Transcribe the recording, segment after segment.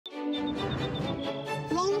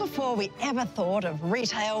Long before we ever thought of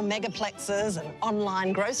retail megaplexes and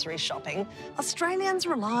online grocery shopping, Australians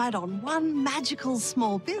relied on one magical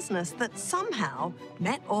small business that somehow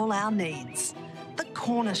met all our needs: the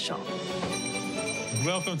corner shop.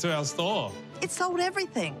 Welcome to our store. It sold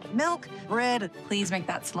everything: milk, bread. Please make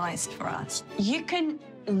that sliced for us. You can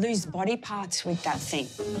lose body parts with that thing.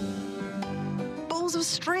 Balls of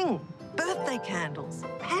string, birthday candles,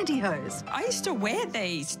 pantyhose. I used to wear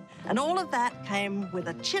these. And all of that came with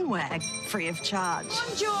a chinwag free of charge.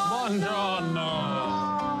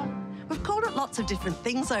 Buongiorno. We've called it lots of different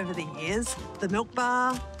things over the years: the milk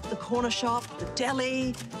bar, the corner shop, the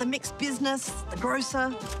deli, the mixed business, the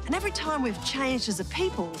grocer. And every time we've changed as a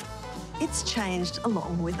people, it's changed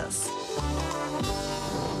along with us.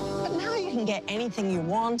 But now you can get anything you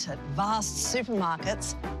want at vast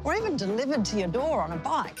supermarkets or even delivered to your door on a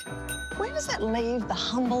bike. Where does that leave the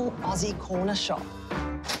humble Aussie corner shop?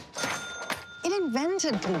 It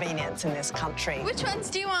invented convenience in this country. Which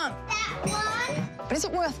ones do you want? That one. But is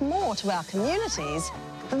it worth more to our communities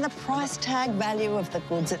than the price tag value of the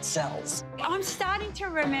goods it sells? I'm starting to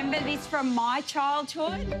remember this from my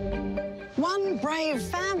childhood. One brave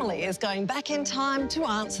family is going back in time to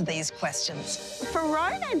answer these questions.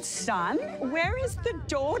 Ferrone and son, where is the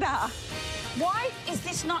daughter? Why is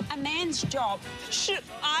this not a man's job? Should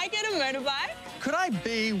I get a motorbike? Could I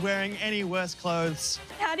be wearing any worse clothes?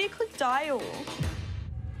 How do you click dial?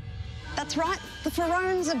 That's right, the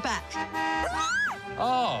Ferrones are back.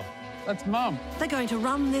 Oh, that's Mum. They're going to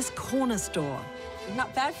run this corner store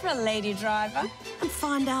Not bad for a lady driver. and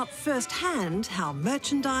find out firsthand how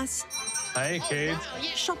merchandise, Hey, kids.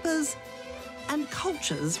 shoppers and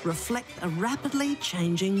cultures reflect a rapidly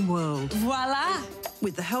changing world. Voila.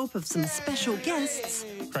 With the help of some special guests,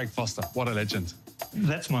 Craig Foster, what a legend.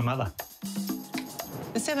 That's my mother.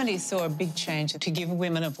 The 70s saw a big change to give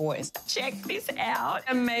women a voice. Check this out.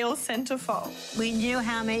 A male centrefold. We knew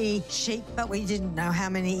how many sheep, but we didn't know how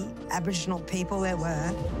many Aboriginal people there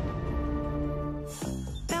were.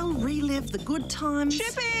 they'll relive the good times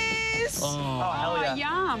Chippies! Oh,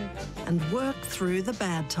 yum. and work through the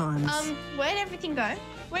bad times. Where'd everything go?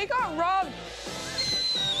 We got robbed.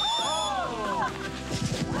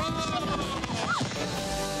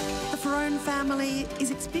 The Ferrone family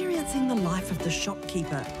is experiencing the life of the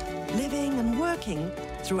shopkeeper, living and working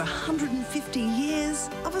through 150 years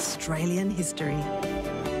of Australian history.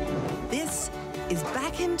 This is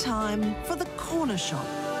Back in Time for the Corner Shop.